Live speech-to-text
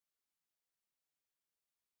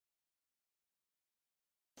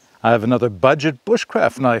I have another budget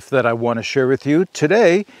bushcraft knife that I want to share with you.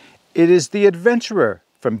 Today, it is the Adventurer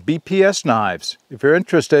from BPS Knives. If you're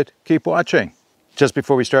interested, keep watching. Just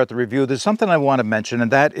before we start the review, there's something I want to mention,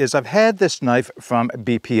 and that is I've had this knife from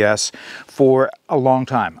BPS for a long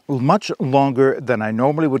time, much longer than I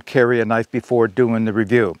normally would carry a knife before doing the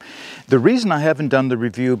review. The reason I haven't done the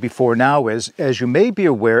review before now is, as you may be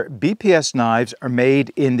aware, BPS knives are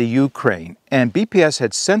made in the Ukraine, and BPS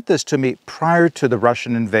had sent this to me prior to the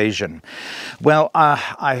Russian invasion. Well,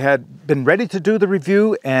 I had been ready to do the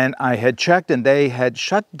review, and I had checked, and they had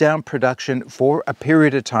shut down production for a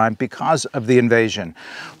period of time because of the invasion.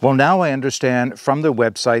 Well, now I understand from their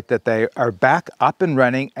website that they are back up and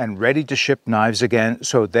running and ready to ship knives again,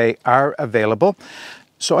 so they are available.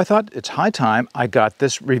 So I thought it's high time I got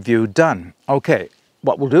this review done. Okay,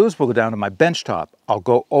 what we'll do is we'll go down to my bench top. I'll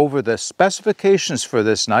go over the specifications for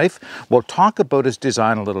this knife. We'll talk about its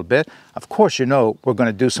design a little bit. Of course, you know, we're going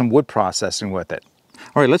to do some wood processing with it.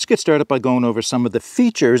 All right, let's get started by going over some of the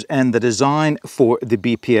features and the design for the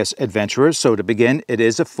BPS Adventurer. So to begin, it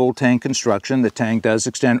is a full tang construction. The tang does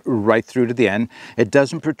extend right through to the end. It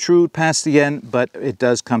doesn't protrude past the end, but it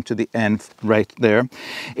does come to the end right there.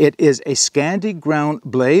 It is a Scandi ground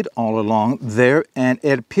blade all along there, and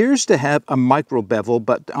it appears to have a micro bevel,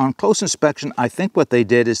 but on close inspection, I think what they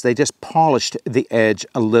did is they just polished the edge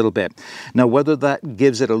a little bit. Now, whether that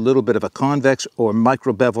gives it a little bit of a convex or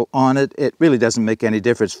micro bevel on it, it really doesn't make any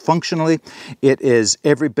difference. Functionally, it is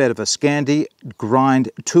every bit of a Scandi grind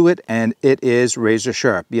to it, and it is razor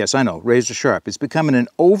sharp. Yes, I know, razor sharp. It's becoming an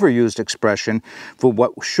overused expression for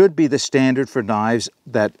what should be the standard for knives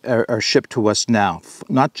that are shipped to us now.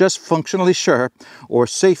 Not just functionally sharp or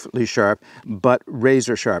safely sharp, but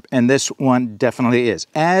razor sharp. And this one definitely is.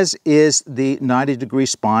 As is the 90-degree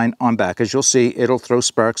spine on back. As you'll see, it'll throw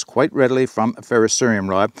sparks quite readily from a ferrocerium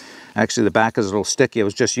rod. Actually, the back is a little sticky. I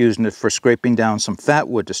was just using it for scraping down some fat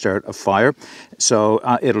wood to start a fire, so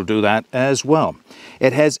it'll do that as well.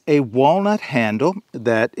 It has a walnut handle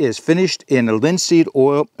that is finished in a linseed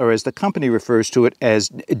oil, or as the company refers to it as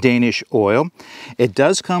Danish oil. It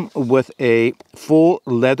does come with a full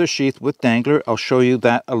leather sheath with dangler. I'll show you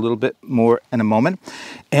that a little bit more in a moment.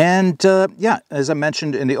 And yeah, as I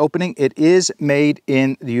mentioned in the opening, it is made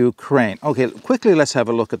in the Ukraine. Okay, quickly let's have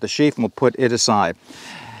a look at the sheath and we'll put it aside.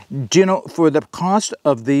 Do you know, for the cost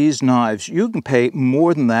of these knives, you can pay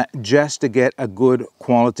more than that just to get a good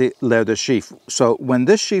quality leather sheath. So when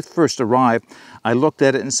this sheath first arrived, I looked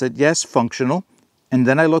at it and said, yes, functional. And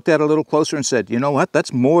then I looked at it a little closer and said, you know what,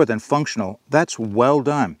 that's more than functional. That's well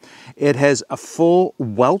done. It has a full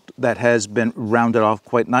welt that has been rounded off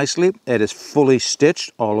quite nicely. It is fully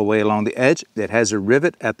stitched all the way along the edge. It has a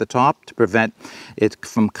rivet at the top to prevent it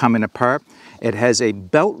from coming apart. It has a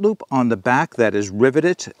belt loop on the back that is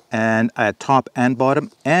riveted and at top and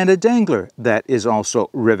bottom, and a dangler that is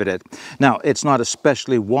also riveted. Now, it's not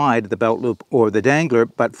especially wide, the belt loop or the dangler,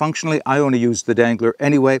 but functionally I only use the dangler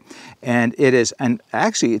anyway, and it is, and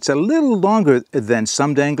actually it's a little longer than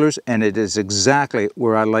some danglers, and it is exactly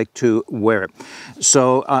where I like to wear it.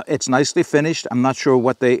 So it's nicely finished. I'm not sure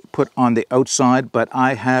what they put on the outside, but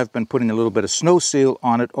I have been putting a little bit of snow seal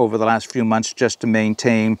on it over the last few months just to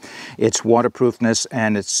maintain its waterproofness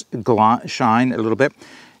and its shine a little bit.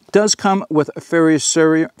 Does come with a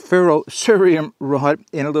ferrocerium rod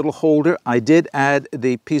in a little holder. I did add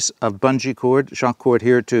the piece of bungee cord, shock cord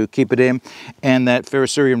here to keep it in, and that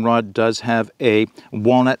ferrocerium rod does have a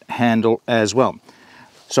walnut handle as well.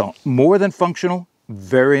 So more than functional,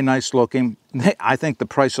 very nice looking. I think the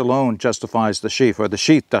price alone justifies the sheath, or the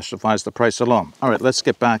sheath justifies the price alone. All right, let's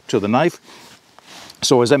get back to the knife.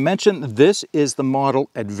 So as I mentioned, this is the model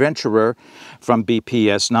Adventurer from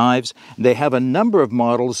BPS Knives. They have a number of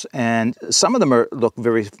models, and some of them look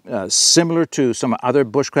very similar to some other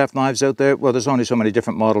bushcraft knives out there. Well, there's only so many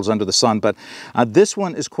different models under the sun, but this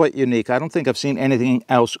one is quite unique. I don't think I've seen anything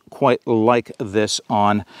else quite like this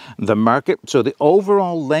on the market. So the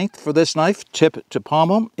overall length for this knife, tip to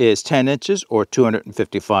pommel, is 10 inches or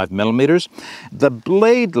 255 millimeters. The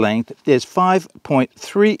blade length is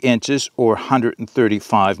 5.3 inches or 135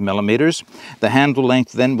 millimeters. The handle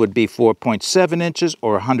length then would be 4.7 inches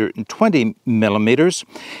or 120 millimeters.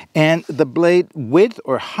 And the blade width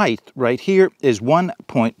or height right here is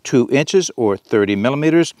 1.2 inches or 30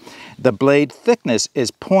 millimeters. The blade thickness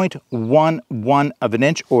is 0.11 of an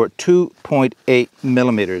inch or 2.8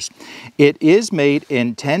 millimeters. It is made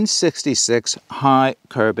in 1066 high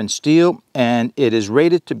carbon steel, and it is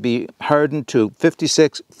rated to be hardened to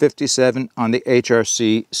 56, 57 on the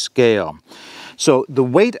HRC scale. So the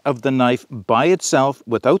weight of the knife by itself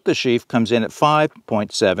without the sheath comes in at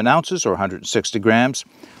 5.7 ounces or 160 grams.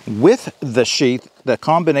 With the sheath, the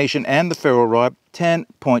combination and the ferro rod,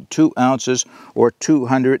 10.2 ounces or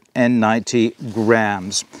 290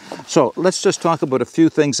 grams. So let's just talk about a few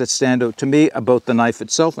things that stand out to me about the knife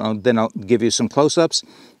itself, and then I'll give you some close-ups.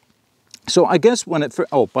 So I guess when it,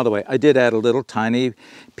 oh, by the way, I did add a little tiny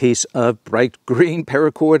piece of bright green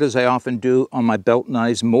paracord, as I often do on my belt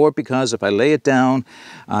knives, more because if I lay it down,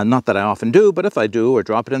 not that I often do, but if I do, or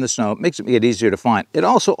drop it in the snow, it makes it easier to find. It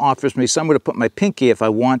also offers me somewhere to put my pinky if I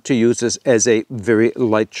want to use this as a very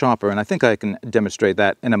light chopper, and I think I can demonstrate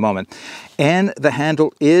that in a moment. And the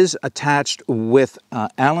handle is attached with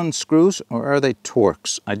Allen screws, or are they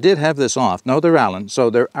Torx? I did have this off. No, they're Allen.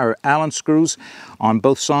 So there are Allen screws on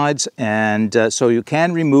both sides, and so you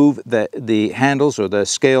can remove the handles or the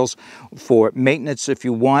scales for maintenance if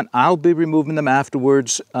you want. I'll be removing them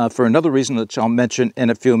afterwards for another reason that I'll mention in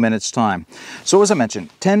a few minutes' time. So as I mentioned,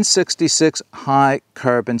 1066 high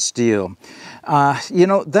carbon steel. You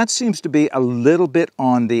know, that seems to be a little bit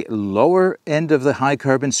on the lower end of the high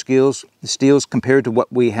carbon steels compared to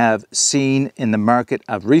what we have seen in the market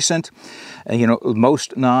of recent. You know,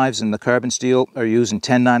 most knives in the carbon steel are using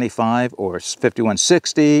 1095 or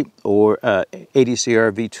 5160 or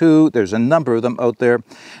 80CR V2. There's a number of them out there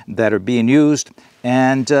that are being used.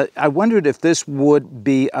 And I wondered if this would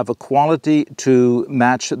be of a quality to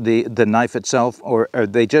match the knife itself, or are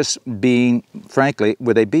they just being, frankly,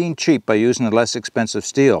 were they being cheap by using a less expensive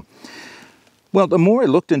steel? Well, the more I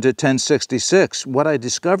looked into 1066, what I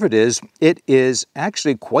discovered is it is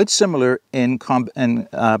actually quite similar in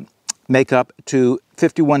makeup to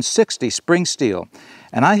 5160 spring steel.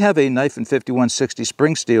 And I have a knife in 5160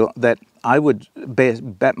 spring steel that I would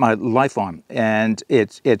bet my life on. And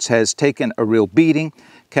it has taken a real beating,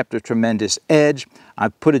 kept a tremendous edge.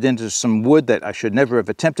 I've put it into some wood that I should never have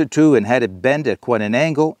attempted to and had it bend at quite an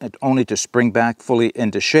angle, only to spring back fully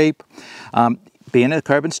into shape. Being a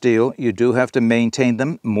carbon steel, you do have to maintain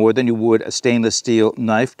them more than you would a stainless steel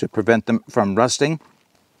knife to prevent them from rusting.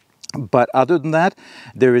 But other than that,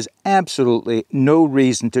 there is absolutely no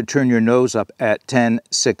reason to turn your nose up at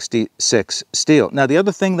 1066 steel. Now, the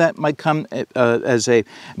other thing that might come as a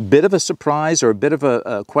bit of a surprise or a bit of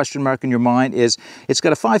a question mark in your mind is it's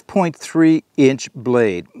got a 5.3-inch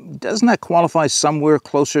blade. Doesn't that qualify somewhere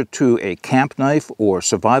closer to a camp knife or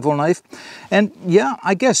survival knife? And yeah,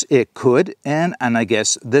 I guess it could, and I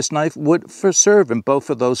guess this knife would serve in both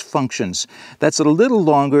of those functions. That's a little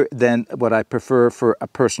longer than what I prefer for a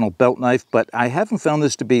personal belt knife, but I haven't found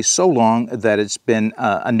this to be so long that it's been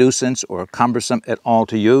a nuisance or cumbersome at all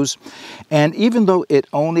to use. And even though it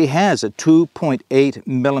only has a 2.8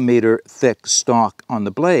 millimeter thick stock on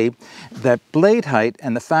the blade, that blade height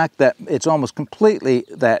and the fact that it's almost completely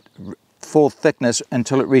that full thickness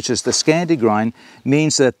until it reaches the Scandi grind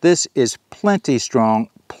means that this is plenty strong,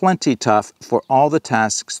 plenty tough for all the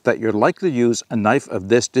tasks that you're likely to use a knife of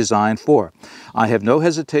this design for. I have no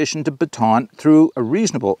hesitation to baton through a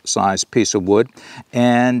reasonable sized piece of wood,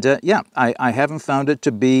 and yeah, I haven't found it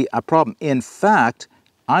to be a problem. In fact,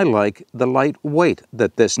 I like the light weight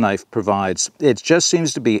that this knife provides. It just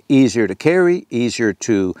seems to be easier to carry, easier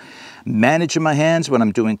to manage in my hands when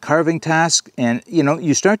I'm doing carving tasks. And you know,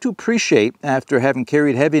 you start to appreciate after having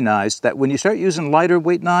carried heavy knives that when you start using lighter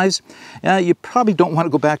weight knives, you probably don't want to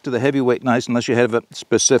go back to the heavyweight knives unless you have a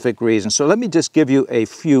specific reason. So let me just give you a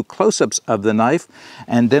few close-ups of the knife,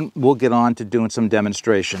 and then we'll get on to doing some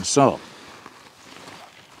demonstrations. So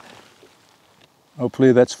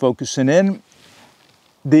hopefully that's focusing in.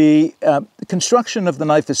 The construction of the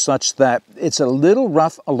knife is such that it's a little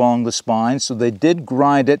rough along the spine, so they did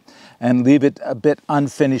grind it and leave it a bit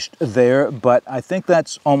unfinished there, but I think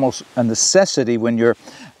that's almost a necessity when you're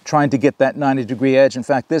trying to get that 90-degree edge. In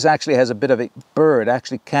fact, this actually has a bit of a burr. It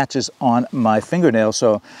actually catches on my fingernail,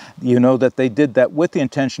 so you know that they did that with the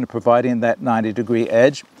intention of providing that 90-degree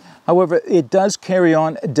edge. However, it does carry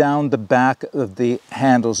on down the back of the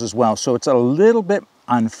handles as well, so it's a little bit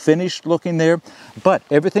unfinished looking there, but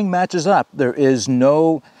everything matches up. There is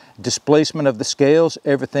no displacement of the scales.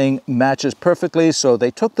 Everything matches perfectly, so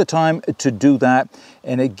they took the time to do that,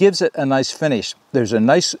 and it gives it a nice finish. There's a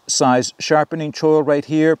nice size sharpening choil right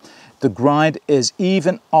here. The grind is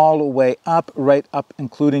even all the way up, right up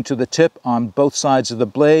including to the tip on both sides of the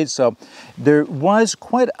blade, so there was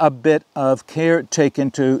quite a bit of care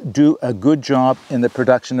taken to do a good job in the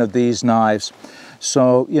production of these knives.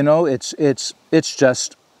 So, you know, it's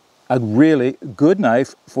just a really good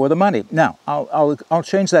knife for the money. Now, I'll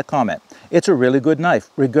change that comment. It's a really good knife,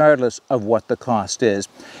 regardless of what the cost is.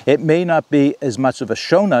 It may not be as much of a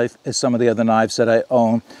show knife as some of the other knives that I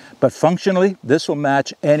own, but functionally, this will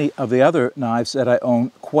match any of the other knives that I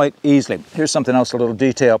own quite easily. Here's something else, a little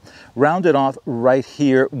detail. Rounded off right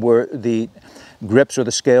here where the grips or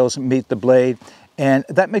the scales meet the blade, and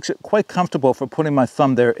that makes it quite comfortable for putting my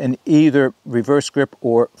thumb there in either reverse grip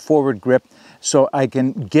or forward grip, so I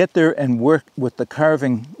can get there and work with the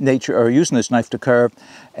carving nature, or using this knife to carve,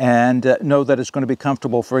 and know that it's going to be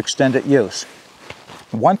comfortable for extended use.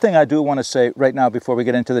 One thing I do want to say right now before we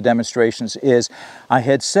get into the demonstrations is I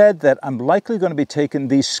had said that I'm likely going to be taking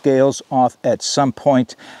these scales off at some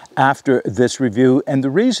point after this review, and the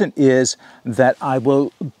reason is that I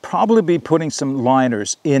will probably be putting some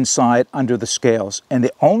liners inside under the scales, and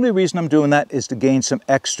the only reason I'm doing that is to gain some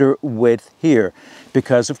extra width here,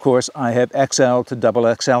 because of course I have XL to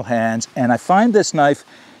double XL hands, and I find this knife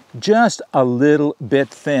just a little bit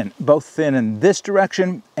thin, both thin in this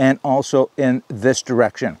direction and also in this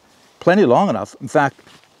direction. Plenty long enough. In fact,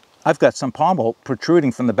 I've got some pommel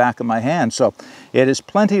protruding from the back of my hand, so it is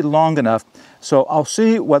plenty long enough. So I'll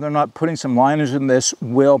see whether or not putting some liners in this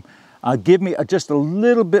will give me just a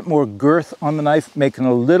little bit more girth on the knife, making it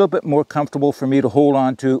a little bit more comfortable for me to hold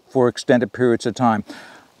on to for extended periods of time.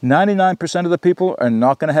 99% of the people are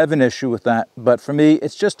not going to have an issue with that, but for me,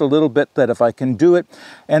 it's just a little bit that if I can do it,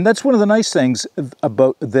 and that's one of the nice things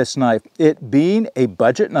about this knife. It being a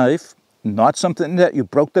budget knife, not something that you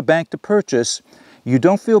broke the bank to purchase, you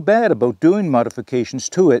don't feel bad about doing modifications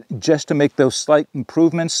to it just to make those slight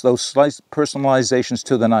improvements, those slight personalizations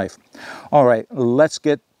to the knife. All right, let's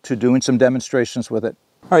get to doing some demonstrations with it.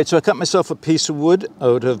 All right, so I cut myself a piece of wood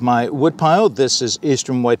out of my wood pile. This is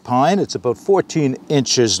Eastern White Pine. It's about 14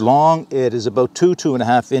 inches long. It is about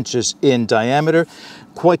 2.5 inches in diameter.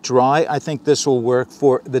 Quite dry. I think this will work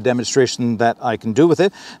for the demonstration that I can do with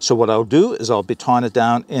it. So what I'll do is I'll baton it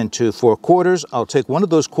down into 4 quarters. I'll take one of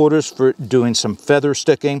those quarters for doing some feather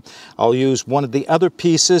sticking. I'll use one of the other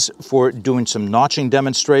pieces for doing some notching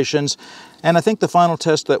demonstrations. And I think the final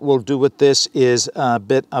test that we'll do with this is a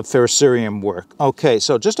bit of ferrocerium work. Okay,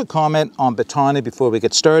 so just a comment on batoning before we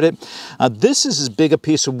get started. This is as big a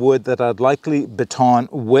piece of wood that I'd likely baton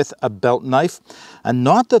with a belt knife. And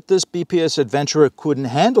not that this BPS Adventurer couldn't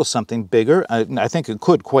handle something bigger. I think it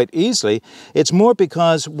could quite easily. It's more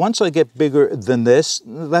because once I get bigger than this,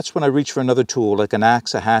 that's when I reach for another tool, like an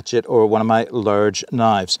axe, a hatchet, or one of my large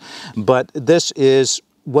knives. But this is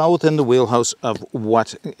well within the wheelhouse of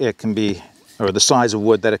what it can be, or the size of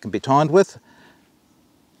wood that it can be batoned with.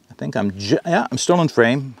 I think I'm still in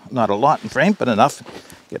frame. Not a lot in frame, but enough.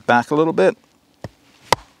 Get back a little bit.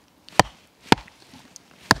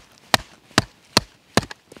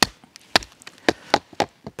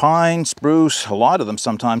 Pine, spruce, a lot of them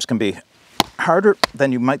sometimes can be harder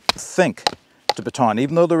than you might think to baton.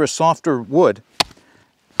 Even though they're a softer wood,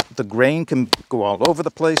 the grain can go all over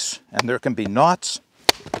the place and there can be knots.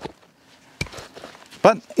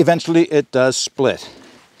 But eventually it does split.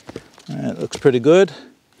 It looks pretty good.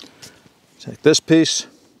 Take this piece.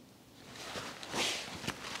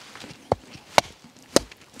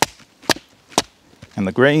 And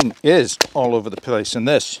the grain is all over the place in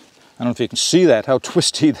this. I don't know if you can see that, how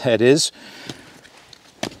twisty that is.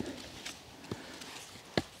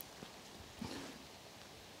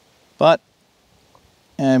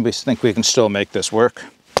 And we think we can still make this work.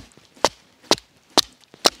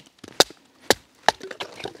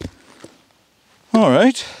 All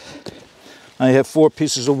right, I have 4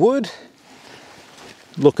 pieces of wood.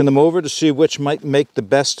 Looking them over to see which might make the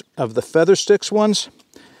best of the feather sticks ones.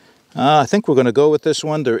 I think we're going to go with this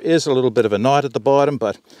one. There is a little bit of a knot at the bottom,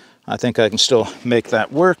 but I think I can still make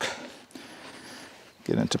that work.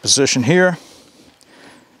 Get into position here.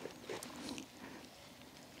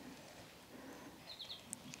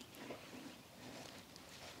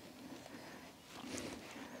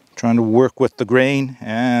 Trying to work with the grain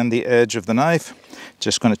and the edge of the knife.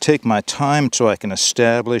 Just going to take my time so I can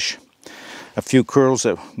establish a few curls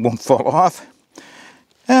that won't fall off.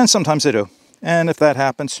 And sometimes they do. And if that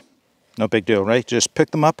happens, no big deal, right? Just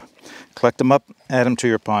pick them up, collect them up, add them to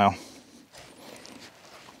your pile.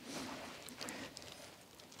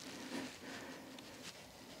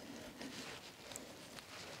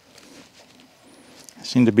 I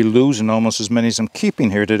seem to be losing almost as many as I'm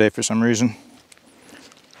keeping here today for some reason.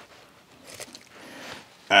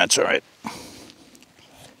 That's all right.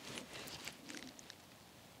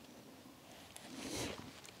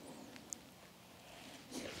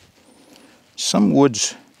 Some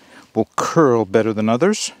woods will curl better than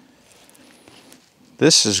others.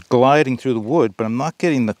 This is gliding through the wood, but I'm not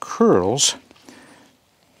getting the curls.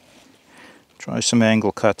 Try some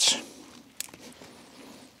angle cuts.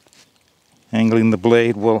 Angling the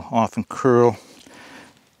blade will often curl.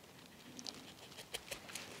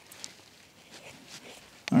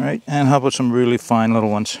 All right, and how about some really fine little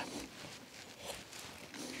ones?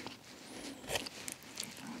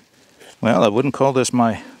 Well, I wouldn't call this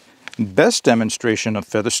my best demonstration of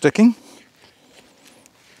feather sticking,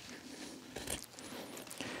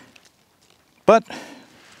 but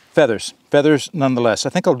feathers nonetheless. I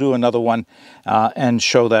think I'll do another one and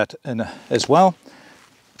show that as well,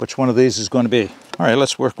 which one of these is going to be. All right,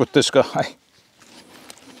 let's work with this guy.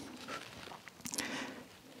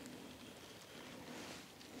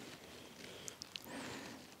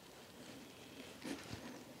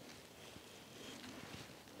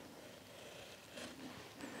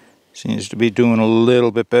 Seems to be doing a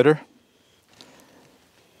little bit better.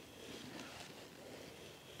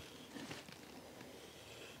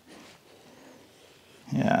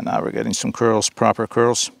 Yeah, now we're getting some curls, proper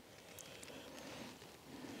curls.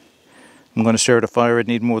 I'm going to start a fire. I'd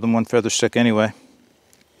need more than one feather stick anyway.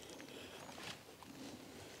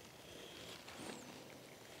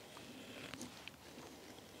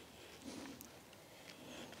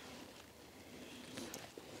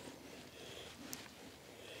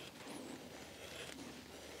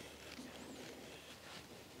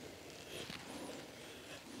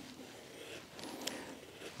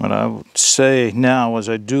 What I would say now as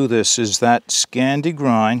I do this is that Scandi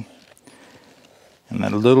grind and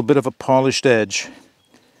that a little bit of a polished edge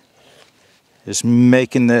is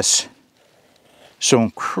making this so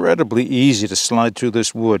incredibly easy to slide through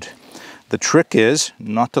this wood. The trick is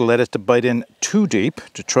not to let it to bite in too deep,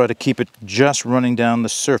 to try to keep it just running down the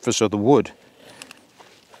surface of the wood.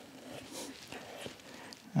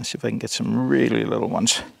 Let's see if I can get some really little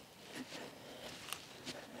ones.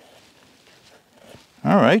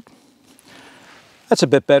 All right, that's a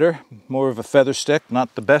bit better, more of a feather stick,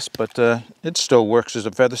 not the best, but it still works as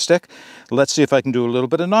a feather stick. Let's see if I can do a little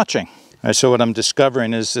bit of notching. All right, so what I'm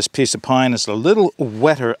discovering is this piece of pine is a little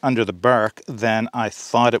wetter under the bark than I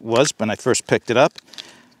thought it was when I first picked it up.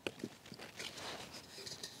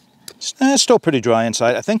 It's still pretty dry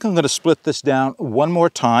inside. I think I'm going to split this down one more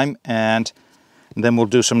time and then we'll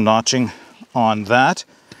do some notching on that.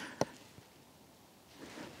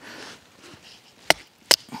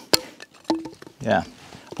 Yeah,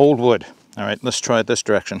 old wood. All right, let's try it this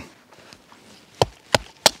direction.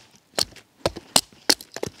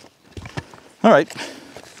 All right,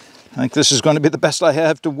 I think this is going to be the best I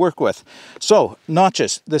have to work with. So,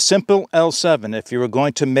 notches, the simple L7. If you were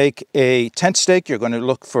going to make a tent stake, you're going to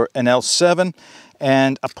look for an L7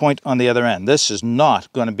 and a point on the other end. This is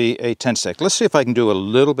not going to be a tent stake. Let's see if I can do a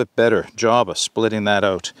little bit better job of splitting that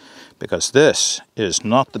out, because this is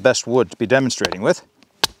not the best wood to be demonstrating with.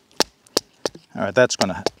 All right, that's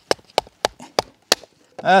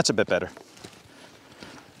a bit better.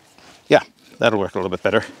 Yeah, that'll work a little bit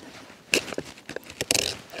better.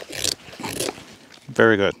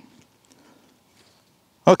 Very good.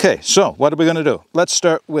 Okay, so what are we going to do? Let's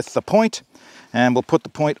start with the point, and we'll put the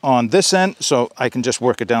point on this end so I can just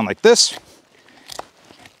work it down like this.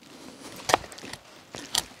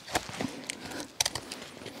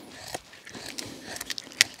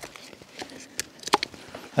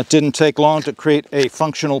 That didn't take long to create a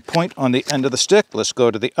functional point on the end of the stick. Let's go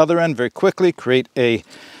to the other end very quickly, create a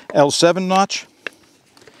L7 notch.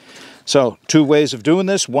 So, two ways of doing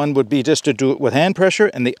this. One would be just to do it with hand pressure,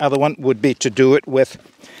 and the other one would be to do it with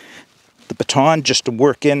the baton, just to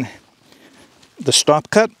work in the stop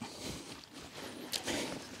cut.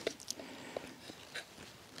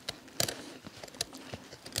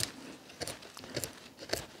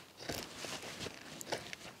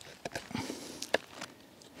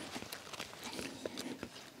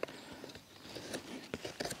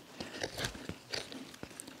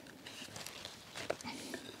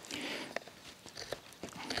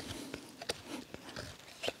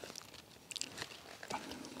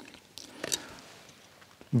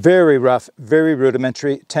 Very rough, very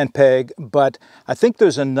rudimentary tent peg, but I think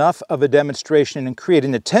there's enough of a demonstration in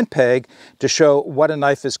creating a tent peg to show what a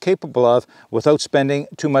knife is capable of without spending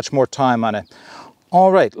too much more time on it.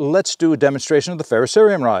 All right, let's do a demonstration of the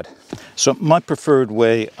ferrocerium rod. So my preferred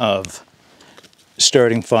way of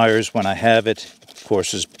starting fires when I have it, of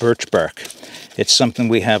course, is birch bark. It's something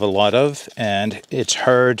we have a lot of, and it's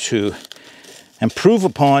hard to improve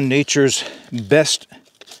upon nature's best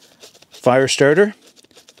fire starter.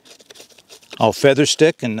 I'll feather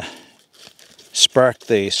stick and spark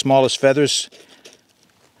the smallest feathers,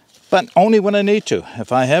 but only when I need to.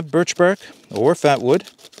 If I have birch bark or fat wood,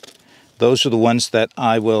 those are the ones that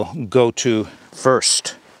I will go to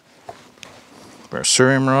first.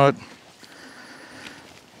 Ferro rod.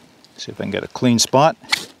 See if I can get a clean spot.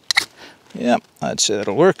 Yeah, I'd say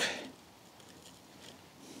that'll work.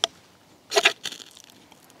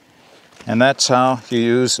 And that's how you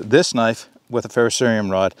use this knife with a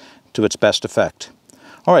ferrocerium rod to its best effect.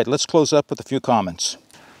 All right, let's close up with a few comments.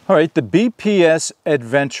 All right, the BPS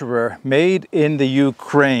Adventurer, made in the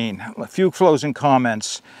Ukraine. A few closing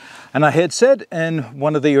comments. And I had said in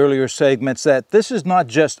one of the earlier segments that this is not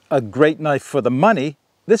just a great knife for the money,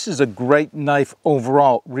 this is a great knife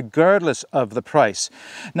overall, regardless of the price.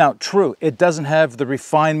 Now, true, it doesn't have the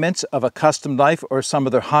refinements of a custom knife or some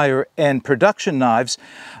of their higher-end production knives,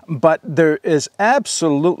 but there is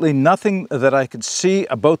absolutely nothing that I could see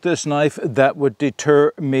about this knife that would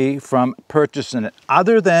deter me from purchasing it,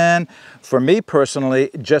 other than, for me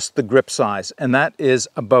personally, just the grip size, and that is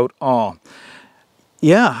about all.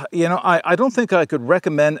 Yeah, you know, I don't think I could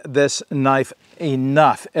recommend this knife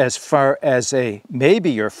enough as far as maybe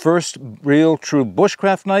your first real true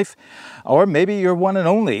bushcraft knife, or maybe your one and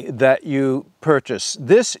only that you purchase.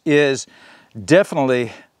 This is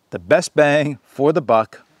definitely the best bang for the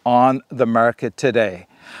buck on the market today.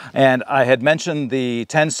 And I had mentioned the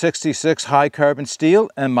 1066 high carbon steel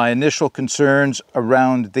and my initial concerns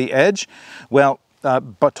around the edge. Well,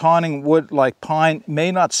 batoning wood like pine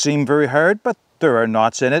may not seem very hard, but there are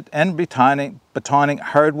knots in it, and batoning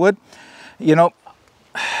hardwood, you know,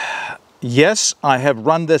 yes, I have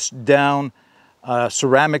run this down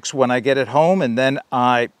ceramics when I get it home, and then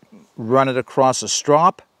I run it across a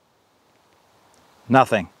strop.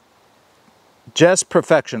 Nothing. Just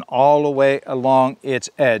perfection all the way along its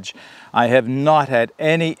edge. I have not had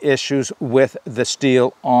any issues with the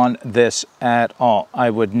steel on this at all. I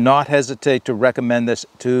would not hesitate to recommend this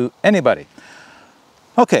to anybody.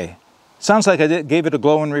 Okay. Sounds like I gave it a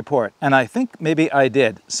glowing report, and I think maybe I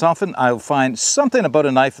did. I'll find something about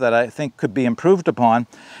a knife that I think could be improved upon,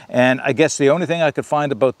 and I guess the only thing I could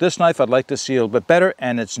find about this knife I'd like to see a little bit better,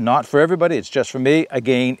 and it's not for everybody, it's just for me,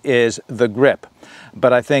 again, is the grip.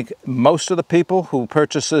 But I think most of the people who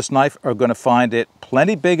purchase this knife are going to find it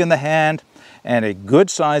plenty big in the hand, and a good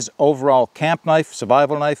size overall camp knife,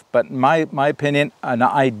 survival knife, but in my opinion, an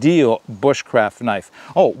ideal bushcraft knife.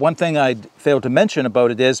 Oh, one thing I failed to mention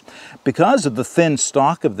about it is, because of the thin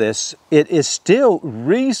stock of this, it is still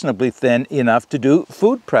reasonably thin enough to do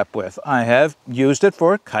food prep with. I have used it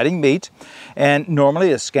for cutting meat, and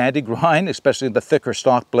normally a scanty grind, especially the thicker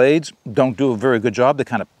stock blades, don't do a very good job. They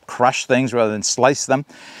kind of crush things rather than slice them.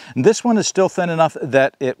 And this one is still thin enough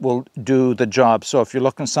that it will do the job. So if you're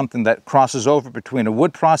looking at something that crosses over between a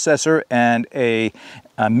wood processor and a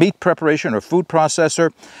meat preparation or food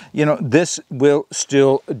processor, you know, this will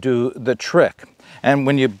still do the trick. And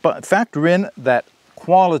when you factor in that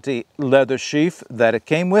quality leather sheath that it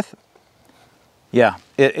came with, yeah,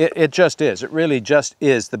 it just is. It really just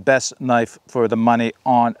is the best knife for the money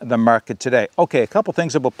on the market today. Okay, a couple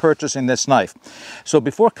things about purchasing this knife. So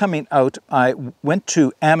before coming out, I went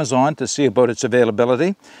to Amazon to see about its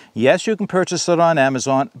availability. Yes, you can purchase it on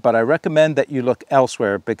Amazon, but I recommend that you look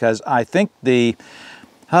elsewhere, because I think the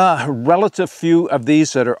relative few of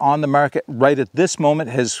these that are on the market right at this moment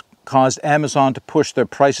has caused Amazon to push their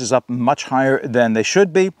prices up much higher than they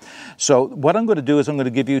should be. So what I'm going to do is I'm going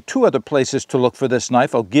to give you two other places to look for this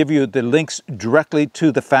knife. I'll give you the links directly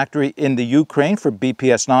to the factory in the Ukraine for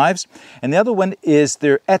BPS Knives, and the other one is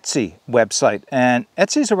their Etsy website. And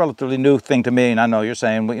Etsy is a relatively new thing to me, and I know you're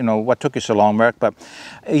saying, well, you know, what took you so long, Mark? But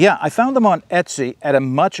yeah, I found them on Etsy at a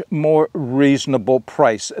much more reasonable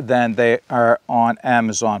price than they are on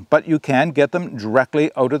Amazon. But you can get them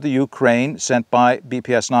directly out of the Ukraine, sent by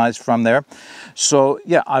BPS Knives from there. So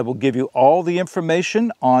yeah, I will give you all the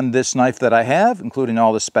information on this knife that I have, including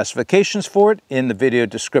all the specifications for it, in the video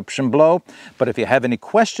description below. But if you have any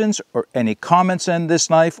questions or any comments on this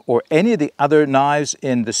knife or any of the other knives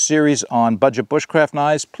in the series on budget bushcraft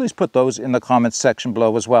knives, please put those in the comments section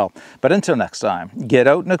below as well. But until next time, get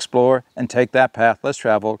out and explore and take that path less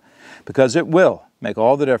traveled, because it will make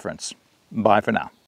all the difference. Bye for now.